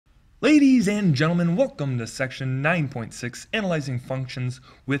Ladies and gentlemen, welcome to section 9.6, Analyzing Functions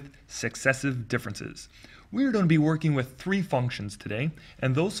with Successive Differences. We're going to be working with three functions today,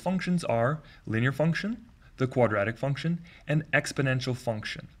 and those functions are linear function, the quadratic function, and exponential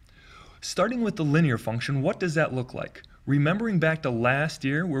function. Starting with the linear function, what does that look like? Remembering back to last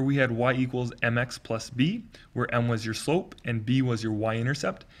year where we had y equals mx plus b, where m was your slope and b was your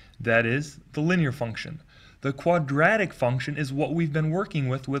y-intercept, that is the linear function. The quadratic function is what we've been working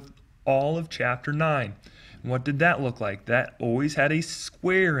with all of chapter 9. And what did that look like? That always had a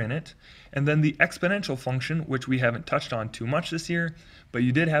square in it. And then the exponential function, which we haven't touched on too much this year, but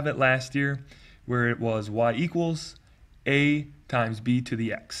you did have it last year, where it was y equals a times b to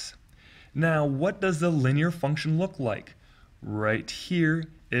the x. Now, what does the linear function look like? Right here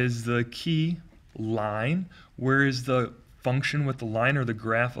is the key line. Where is the function with the line, or the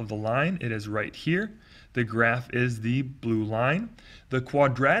graph of the line? It is right here. The graph is the blue line. The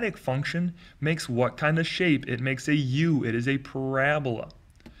quadratic function makes what kind of shape? It makes a U. It is a parabola.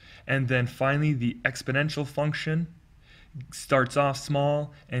 And then finally, the exponential function starts off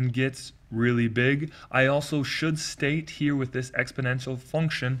small and gets really big. I also should state here with this exponential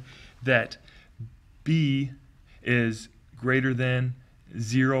function that b is greater than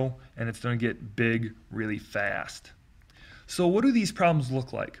 0, and it's going to get big really fast. So what do these problems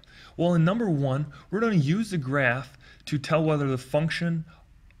look like? Well, in number 1, we're going to use the graph to tell whether the function,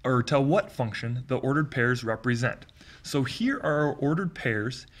 or tell what function the ordered pairs represent. So here are our ordered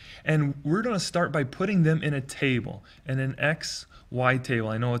pairs, and we're going to start by putting them in a table, in an x, y table.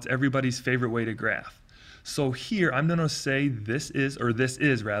 I know it's everybody's favorite way to graph. So here I'm going to say this is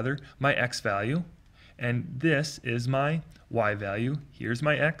my x value, and this is my y value. Here's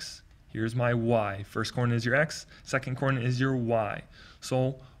my x, here's my y. First coordinate is your x, second coordinate is your y.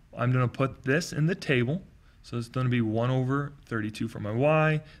 So I'm going to put this in the table. So it's going to be 1 over 32 for my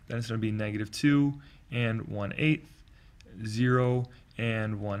y, then it's going to be negative 2 and 1/8, 0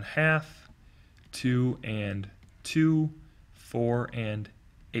 and 1/2, 2 and 2, 4 and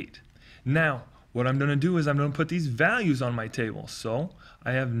 8. Now, what I'm going to do is I'm going to put these values on my table. So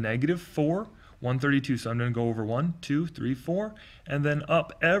I have negative 4, 132. So I'm going to go over 1, 2, 3, 4, and then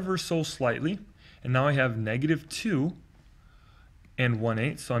up ever so slightly. And now I have negative 2 and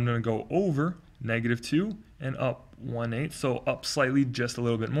 1/8. So I'm going to go over negative 2 and up 1/8. So up slightly just a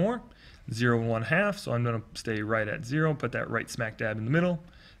little bit more. 0 and 1/2. So I'm going to stay right at 0. Put that right smack dab in the middle.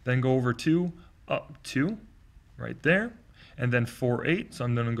 Then go over 2, up 2, right there. And then 4, 8. So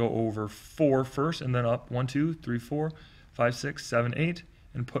I'm going to go over 4 first, and then up 1, 2, 3, 4, 5, 6, 7, 8,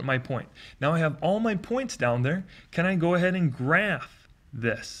 and put my point. Now I have all my points down there. Can I go ahead and graph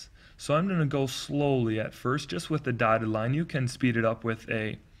this? So I'm going to go slowly at first, just with the dotted line. You can speed it up with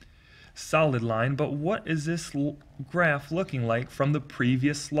a solid line, but what is this graph looking like from the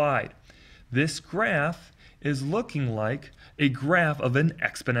previous slide? This graph is looking like a graph of an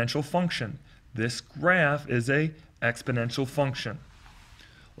exponential function. This graph is a exponential function.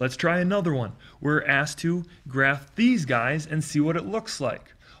 Let's try another one. We're asked to graph these guys and see what it looks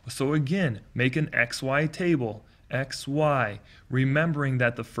like. So again, make an XY table. XY. Remembering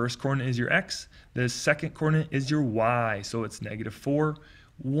that the first coordinate is your X, the second coordinate is your Y. So it's negative 4,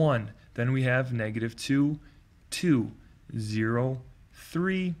 1. Then we have negative 2, 2, 0,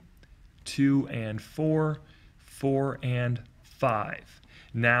 3, 2 and 4, 4 and 5.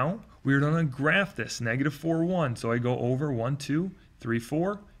 Now we're going to graph this. Negative 4, 1. So I go over 1, 2, 3,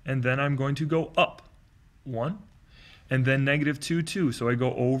 4, and then I'm going to go up 1. And then negative 2, 2. So I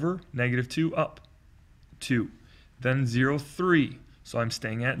go over negative 2, up 2. Then 0, 3. So I'm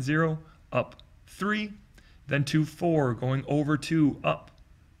staying at 0, up 3. Then 2, 4, going over 2, up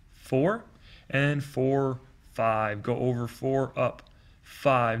 4. And 4, 5. Go over 4, up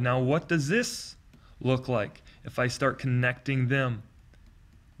 5. Now what does this look like if I start connecting them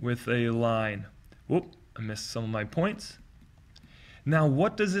with a line? Whoop, I missed some of my points. Now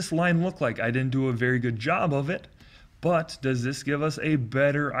what does this line look like? I didn't do a very good job of it, but does this give us a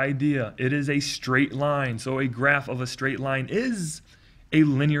better idea? It is a straight line, so a graph of a straight line is a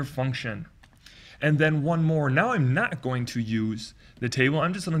linear function. And then one more. Now I'm not going to use the table.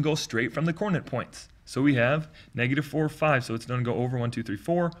 I'm just going to go straight from the coordinate points. So we have negative 4, 5. So it's going to go over 1, 2, 3,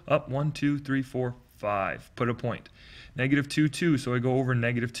 4, up 1, 2, 3, 4, 5. Put a point. Negative 2, 2. So I go over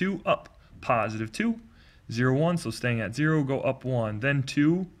negative 2, up positive 2. 0, 1. So staying at 0, go up 1. Then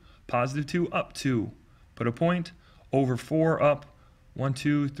 2, positive 2, up 2. Put a point. Over 4, up 1,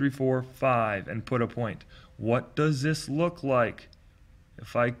 2, 3, 4, 5. And put a point. What does this look like?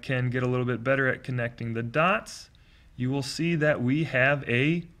 If I can get a little bit better at connecting the dots, you will see that we have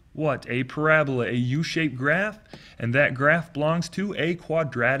a what? A parabola, a U-shaped graph, and that graph belongs to a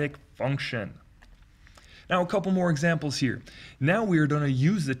quadratic function. Now a couple more examples here. Now we are going to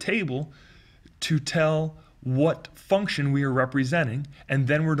use the table to tell what function we are representing, and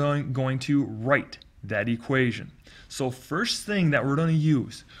then we're going to write that equation. So first thing that we're going to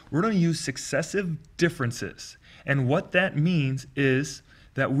use successive differences. And what that means is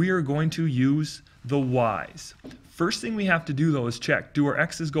that we are going to use the y's. First thing we have to do though is check, do our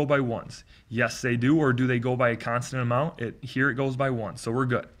x's go by ones? Yes, they do, or do they go by a constant amount? Here it goes by 1, so we're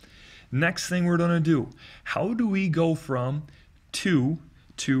good. Next thing we're going to do, how do we go from 2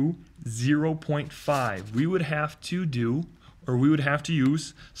 to 0.5? We would have to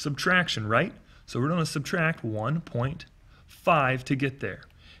use subtraction, right? So we're going to subtract 1.5 to get there.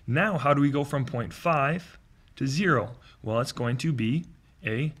 Now, how do we go from 0.5 to 0? Well, it's going to be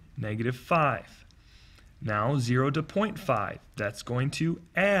a -5. Now 0 to 0.5, that's going to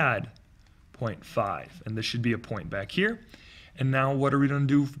add 0.5, and this should be a point back here. And now what are we going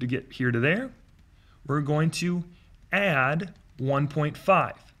to do to get here to there? We're going to add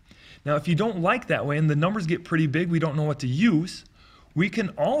 1.5. Now if you don't like that way and the numbers get pretty big, we don't know what to use, we can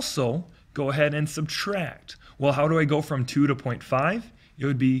also go ahead and subtract. Well, how do I go from 2 to 0.5? It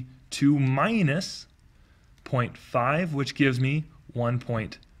would be 2 minus 0.5, which gives me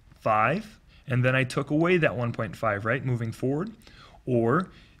 1.5. And then I took away that 1.5, right, moving forward. Or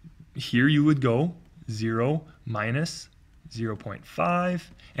here you would go 0 minus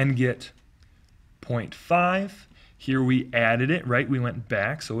 0.5 and get 0.5. Here we added it, right? We went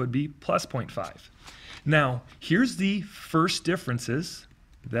back, so it would be plus 0.5. Now, here's the first differences.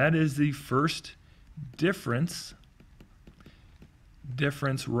 That is the first difference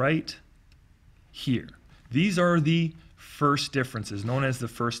right here. These are the first differences, known as the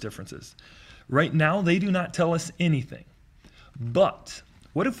first differences. Right now, they do not tell us anything. But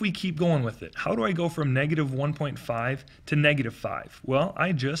what if we keep going with it? How do I go from -1.5 to -5? Well,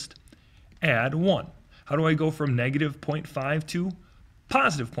 I just add 1. How do I go from -0.5 to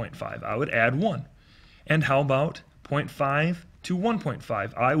 +0.5? I would add 1. And how about 0.5 to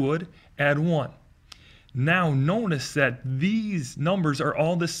 1.5? I would add 1. Now notice that these numbers are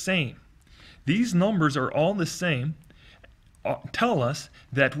all the same. These numbers are all the same. Tell us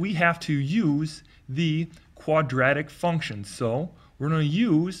that we have to use the quadratic function. So we're going to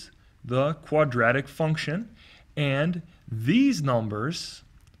use the quadratic function, and these numbers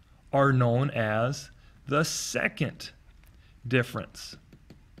are known as the second difference.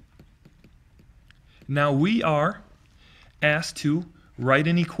 Now we are asked to write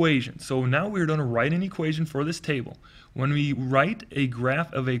an equation. So now we're going to write an equation for this table. When we write a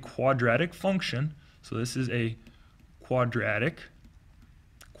graph of a quadratic function, so this is a quadratic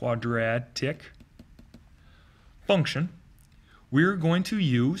function, we're going to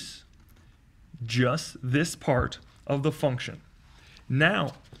use just this part of the function.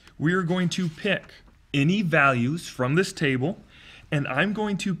 Now we're going to pick any values from this table, and I'm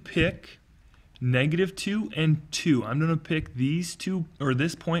going to pick -2 and 2. I'm going to pick these two, or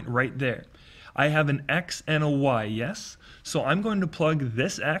this point right there. I have an x and a y, yes? So I'm going to plug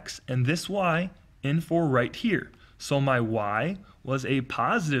this x and this y in for right here. So my y was a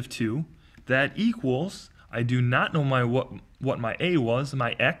 +2. That equals, I do not know what my a was.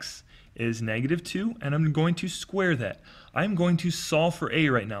 My x is -2, and I'm going to square that. I'm going to solve for a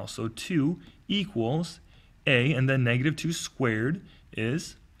right now. So 2 equals a, and then -2 squared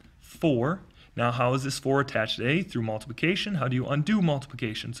is 4. Now how is this 4 attached to a? Through multiplication. How do you undo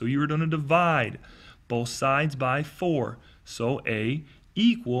multiplication? So you're going to divide both sides by 4. So a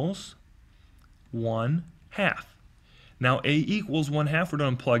equals 1/2. Now a equals 1/2, we're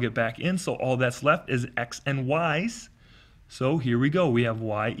going to plug it back in, so all that's left is x and y's. So here we go, we have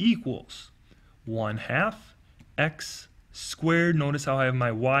y equals 1/2 x squared. Notice how I have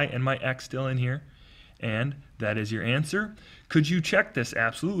my y and my x still in here, and that is your answer. Could you check this?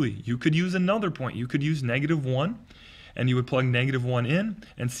 Absolutely. You could use another point. You could use -1, and you would plug -1 in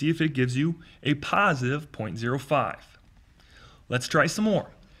and see if it gives you a positive 0.05. Let's try some more.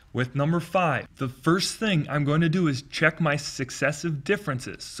 With number 5, the first thing I'm going to do is check my successive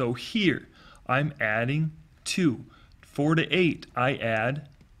differences. So here, I'm adding 2. 4 to 8, I add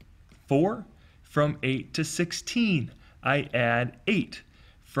 4. From 8 to 16, I add 8.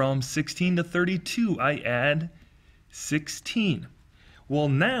 From 16 to 32, I add 16. Well,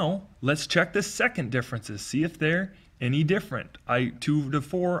 now, let's check the second differences. See if they're any different. 2 to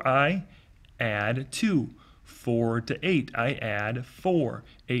 4, I add 2. 4 to 8, I add 4.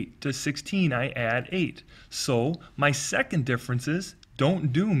 8 to 16, I add 8. So my second differences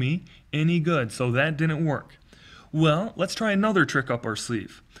don't do me any good, so that didn't work. Well, let's try another trick up our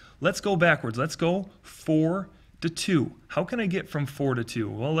sleeve. Let's go backwards. Let's go 4 to 2. How can I get from 4 to 2?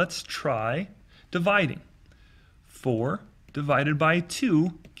 Well, let's try dividing. 4 divided by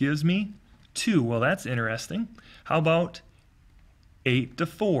 2 gives me 2. Well, that's interesting. How about 8 to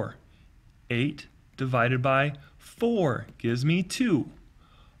 4? 8 divided by 4 gives me 2.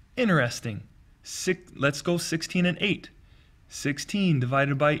 Interesting. Let's go 16 and 8. 16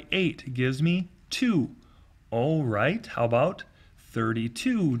 divided by 8 gives me 2. All right, how about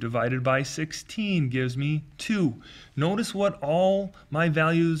 32 divided by 16 gives me 2. Notice what all my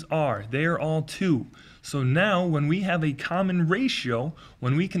values are. They are all 2. So now when we have a common ratio,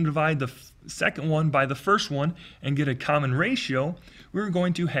 when we can divide the second one by the first one and get a common ratio, we're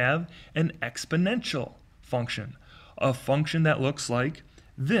going to have an exponential function, a function that looks like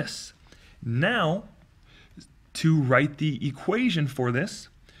this. Now, to write the equation for this,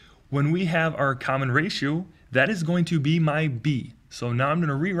 when we have our common ratio, that is going to be my b. So now I'm going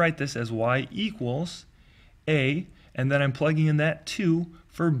to rewrite this as y equals a, and then I'm plugging in that 2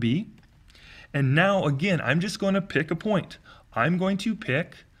 for b. And now again, I'm just going to pick a point. I'm going to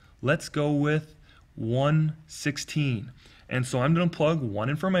pick, let's go with 116. And so I'm going to plug 1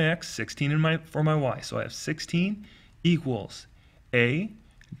 in for my x, 16 in for my y. So I have 16 equals a,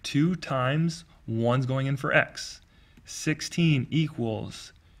 2 times 1's going in for x. 16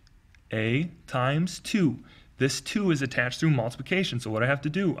 equals a times 2. This 2 is attached through multiplication, so what I have to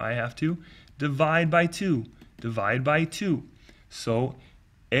do, I have to divide by 2. Divide by 2. So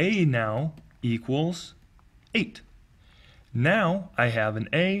a now equals 8. Now I have an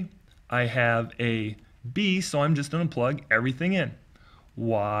a, I have a b, so I'm just going to plug everything in.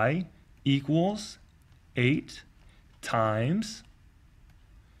 Y equals 8 times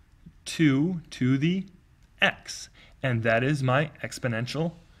 2 to the x, and that is my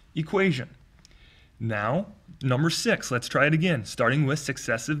exponential equation. Now, number 6, let's try it again, starting with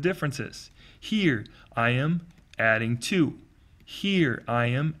successive differences. Here, I am adding 2. Here, I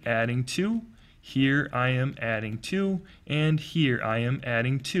am adding 2. Here, I am adding 2. And here, I am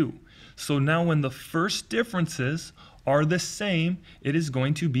adding 2. So now when the first differences are the same, it is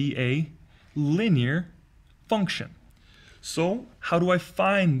going to be a linear function. So, how do I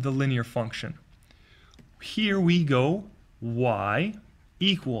find the linear function? Here we go, y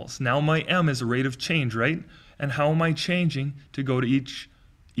equals. Now my m is a rate of change, right? And how am I changing to go to each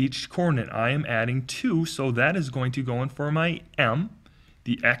coordinate? I am adding 2, so that is going to go in for my m.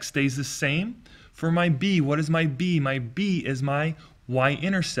 The x stays the same. For my b, what is my b? My b is my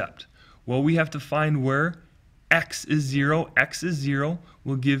y-intercept. Well, we have to find where x is 0. X is 0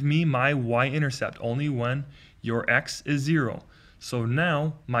 will give me my y-intercept only when your x is 0. So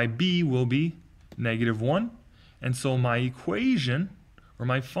now my b will be -1. And so my equation, or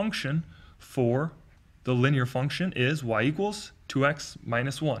my function for the linear function is y equals 2x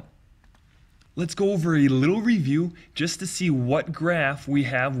minus 1. Let's go over a little review just to see what graph we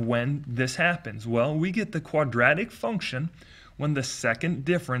have when this happens. Well, we get the quadratic function when the second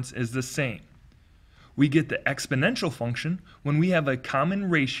difference is the same. We get the exponential function when we have a common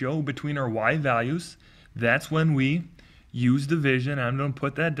ratio between our y values. That's when we use division. I'm going to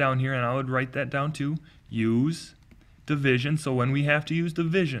put that down here, and I would write that down too. Use division. So when we have to use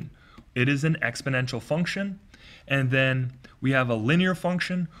division, it is an exponential function. And then we have a linear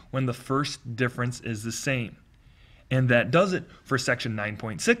function when the first difference is the same. And that does it for section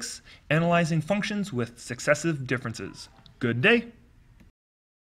 9.6, analyzing functions with successive differences. Good day.